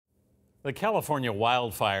The California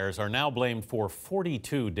wildfires are now blamed for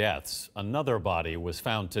 42 deaths. Another body was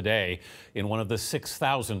found today in one of the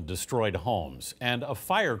 6,000 destroyed homes. And a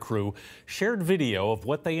fire crew shared video of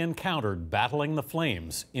what they encountered battling the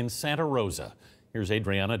flames in Santa Rosa. Here's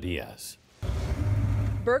Adriana Diaz.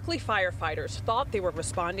 Berkeley firefighters thought they were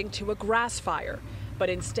responding to a grass fire,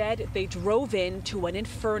 but instead they drove into an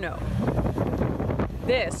inferno.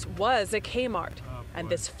 This was a Kmart, and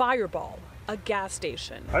this fireball, a gas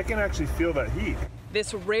station. I can actually feel that heat.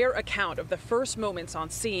 This rare account of the first moments on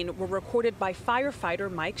scene were recorded by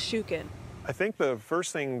firefighter Mike Shukin. I think the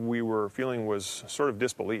first thing we were feeling was sort of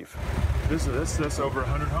disbelief. This over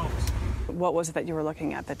 100 homes. What was it that you were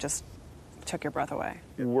looking at that just took your breath away?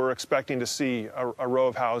 We're expecting to see a row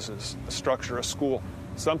of houses, a structure, a school,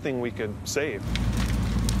 something we could save.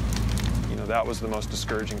 You know, that was the most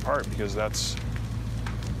discouraging part, because that's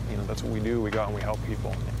what we do. We go out and we help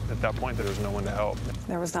people. At that point, there was no one to help.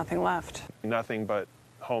 There was nothing left. Nothing but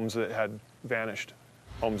homes that had vanished,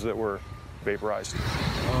 homes that were vaporized.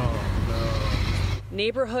 Oh, no.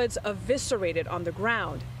 Neighborhoods eviscerated on the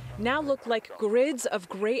ground now look like grids of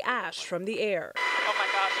gray ash from the air. Oh my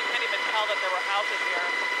gosh, you can't even tell that there were houses here.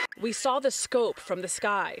 We saw the scope from the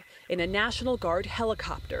sky in a National Guard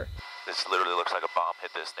helicopter. This literally looks like a bomb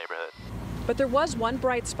hit this neighborhood. But there was one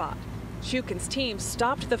bright spot. Shukin's team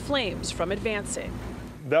stopped the flames from advancing.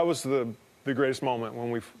 That was the greatest moment,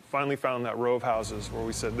 when we finally found that row of houses where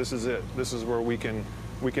we said, this is it. This is where we can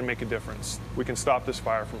make a difference. We can stop this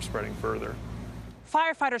fire from spreading further.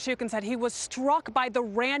 Firefighter Shukin said he was struck by the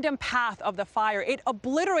random path of the fire. It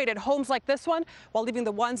obliterated homes like this one while leaving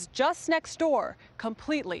the ones just next door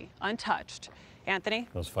completely untouched. Anthony?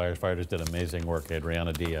 Those firefighters did amazing work.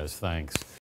 Adriana Diaz, thanks.